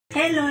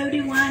Hello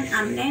everyone,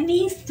 I'm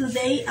Lenny.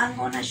 Today I'm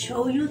gonna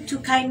show you two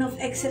kind of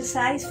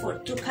exercise for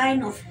two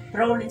kind of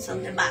problems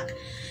on the back.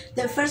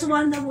 The first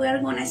one that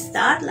we're gonna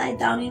start, lie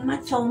down in my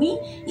tummy,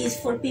 is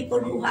for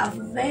people who have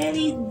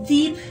very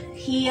deep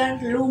here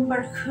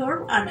lumbar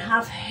curve and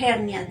have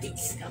hernia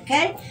disc,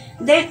 okay?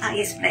 Then I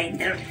explain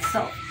the rest.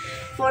 So,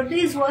 for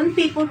this one,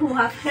 people who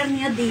have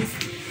hernia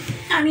disc,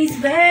 and it's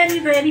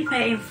very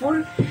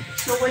painful.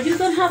 So when you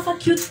don't have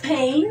acute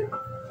pain,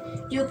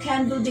 you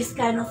can do this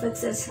kind of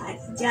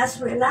exercise.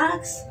 Just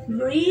relax,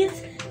 breathe,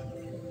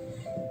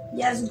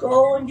 just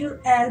go on your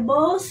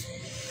elbows.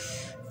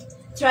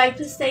 Try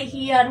to stay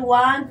here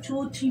 1,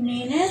 2, 3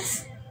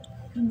 minutes.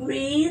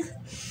 Breathe,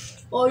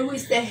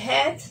 always the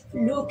head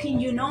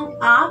looking,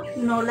 up,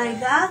 not like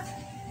that.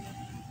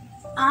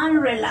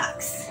 And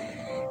relax.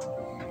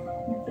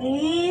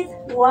 Breathe,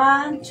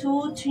 1,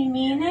 2, 3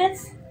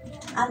 minutes.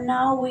 And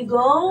now we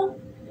go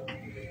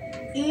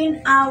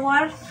in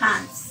our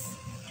hands.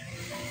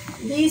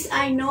 This,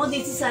 I know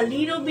this is a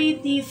little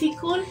bit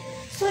difficult,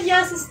 so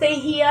just stay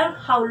here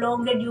how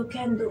longer you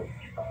can do.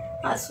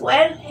 As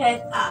well,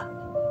 head up.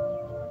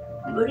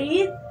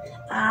 Breathe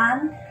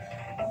and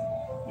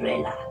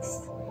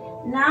relax.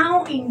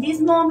 Now, in this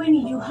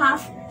moment, you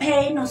have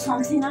pain or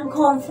something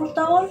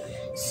uncomfortable,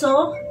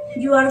 so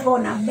you are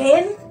gonna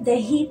bend the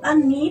hip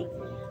and knee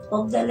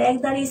of the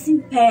leg that is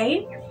in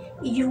pain.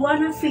 If you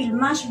wanna feel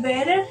much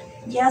better,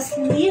 just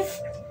lift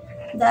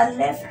the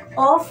left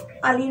off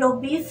a little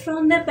bit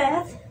from the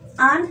bed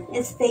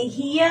and stay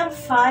here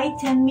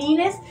 5-10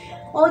 minutes,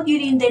 or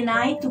during the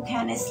night you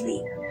can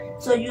sleep.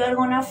 So you are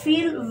gonna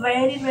feel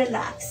very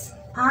relaxed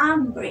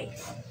and breathe.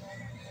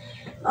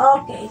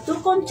 Okay, to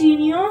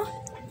continue,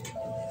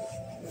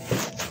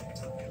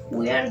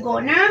 we are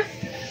gonna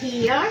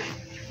here,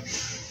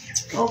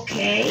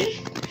 okay,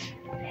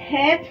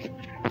 head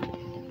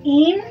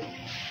in,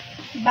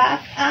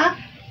 back up,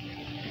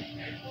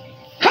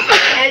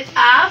 head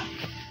up,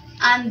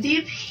 and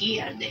deep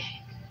here the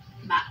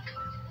back.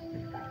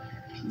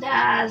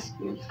 That's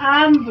good.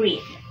 And breathe.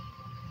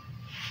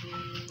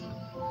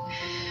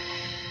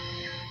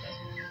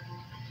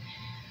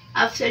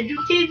 After you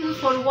keep it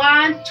for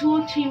 1,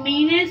 2, 3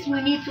 minutes,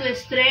 we need to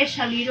stretch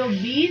a little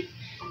bit.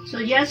 So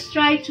just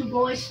try to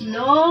go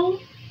slow.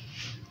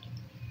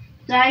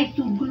 Try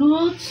to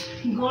glutes,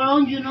 go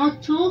on,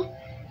 to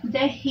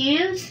the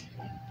heels,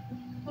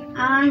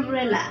 and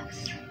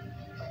relax.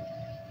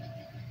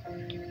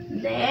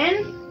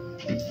 Then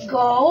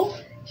go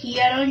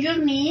here on your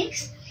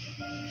knees,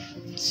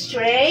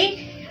 straight,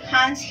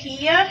 hands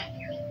here,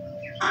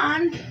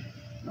 and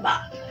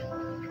back.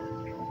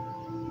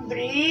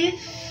 Breathe,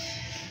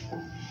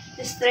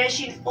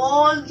 stretching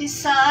all the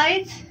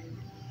sides,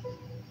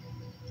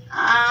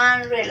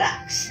 and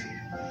relax.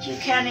 You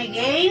can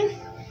again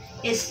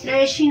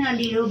stretching a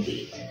little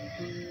bit.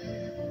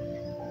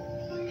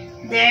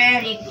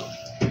 Very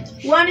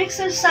good. One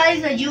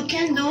exercise that you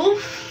can do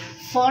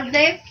for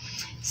the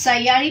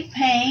sciatic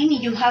pain,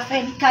 if you have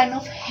any kind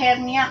of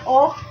hernia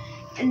or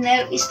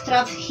nerve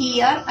strap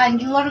here and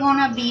you are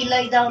gonna be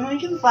lie down on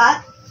your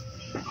back,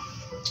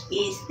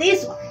 is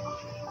this one.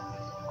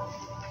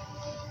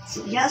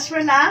 So just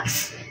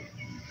relax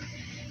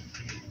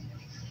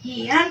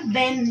here,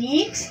 bend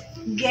knees,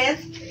 get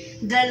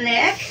the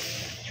leg,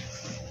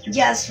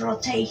 just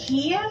rotate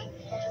here,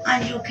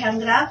 and you can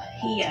grab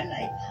here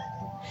like that.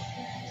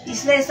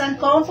 It's less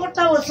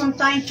uncomfortable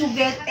sometimes to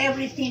get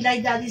everything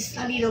like that is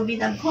a little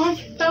bit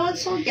uncomfortable,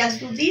 so just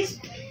do this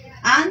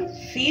and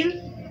feel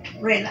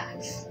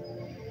relaxed.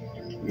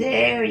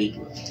 Very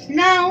good.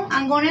 Now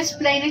I'm going to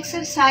explain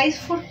exercise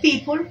for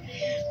people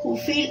who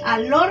feel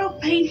a lot of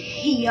pain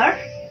here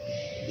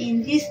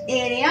in this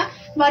area,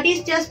 but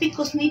it's just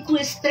because need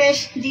to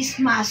stretch these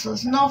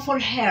muscles, not for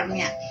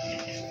hernia.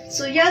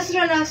 So just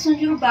relax on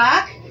your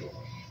back,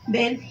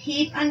 bend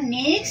hip and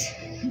knees,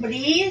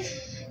 breathe.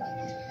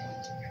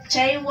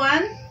 Take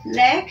one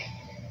leg,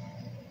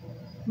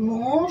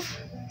 move,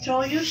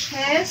 throw your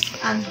chest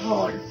and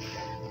hold.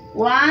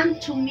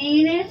 1, 2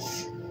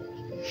 minutes.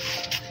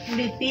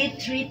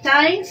 Repeat 3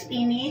 times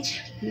in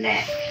each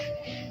leg.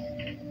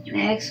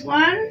 Next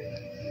one.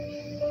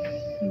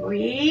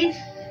 Breathe.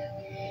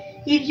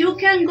 If you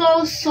can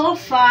go so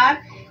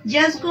far,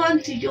 just go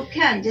until you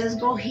can. Just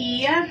go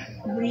here,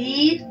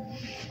 breathe,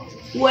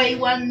 wait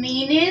 1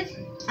 minute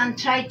and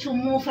try to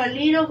move a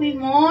little bit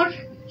more.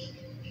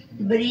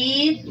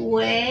 Breathe,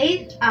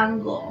 wait,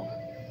 and go.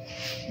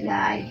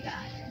 Like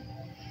that.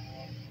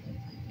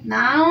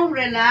 Now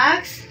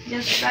relax.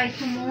 Just try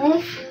to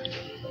move.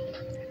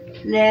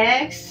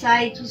 Legs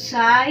side to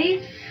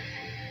side.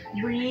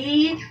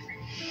 Breathe.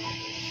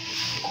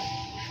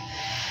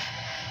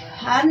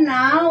 And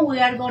now we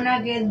are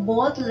gonna get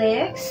both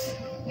legs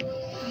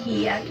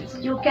here.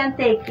 You can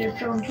take it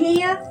from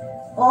here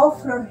or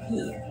from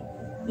here.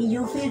 If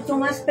you feel too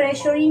much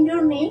pressure in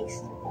your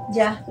knees,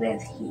 just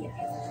rest here.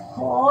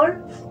 Hold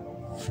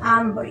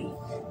and breathe.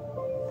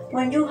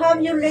 When you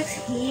have your legs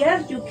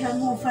here, you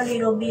can move a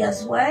little bit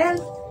as well,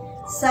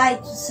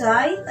 side to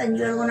side, and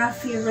you're gonna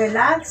feel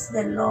relaxed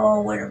the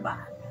lower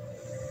back.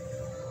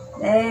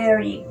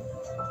 Very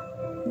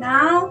good.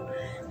 Now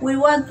we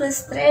want to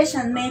stretch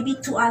and maybe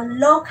to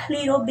unlock a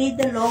little bit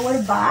the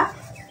lower back.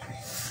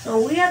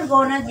 So we are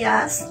gonna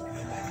just,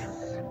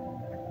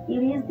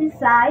 if it's this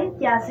side,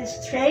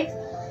 just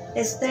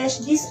stretch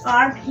this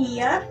arm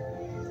here,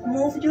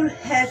 move your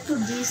head to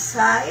this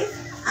side,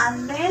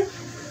 and then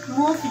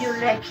move your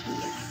leg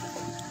here,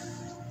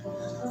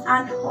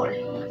 and hold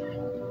here.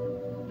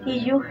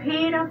 If you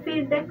hear and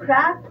feel the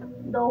crack,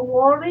 don't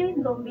worry,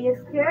 don't be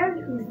scared,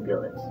 it's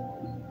good.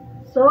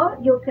 So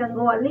you can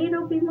go a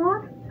little bit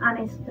more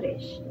and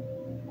stretch.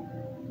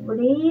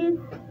 Breathe,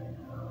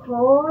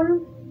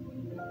 hold.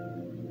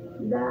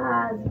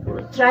 That's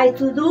good. Try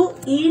to do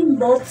in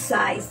both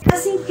sides.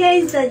 Just in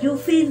case that you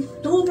feel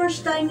too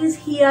much tightness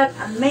here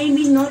and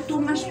maybe not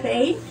too much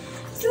pain,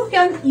 you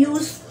can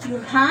use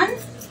your hand.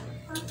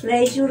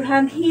 Place your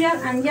hand here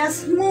and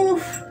just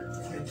move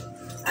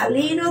a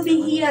little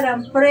bit here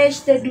and press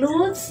the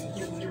glutes.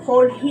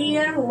 Hold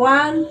here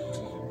 1,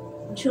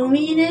 2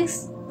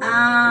 minutes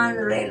and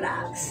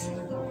relax.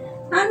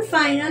 And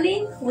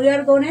finally, we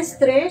are going to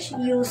stretch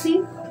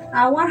using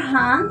our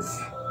hands.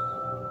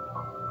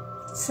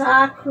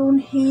 Sacrum,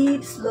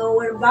 hips,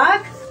 lower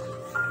back,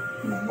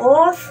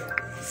 both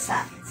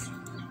sides.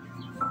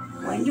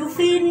 When you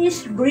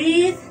finish,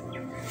 breathe,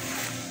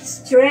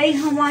 straight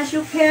how much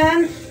you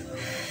can.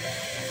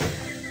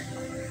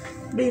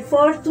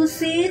 Before to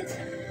sit,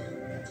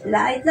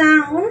 lie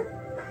down,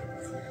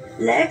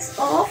 legs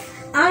off,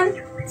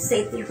 and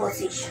sitting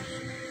position.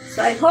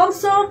 So I hope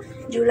so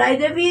you like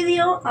the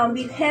video and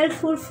be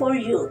helpful for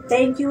you.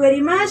 Thank you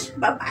very much.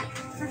 Bye-bye.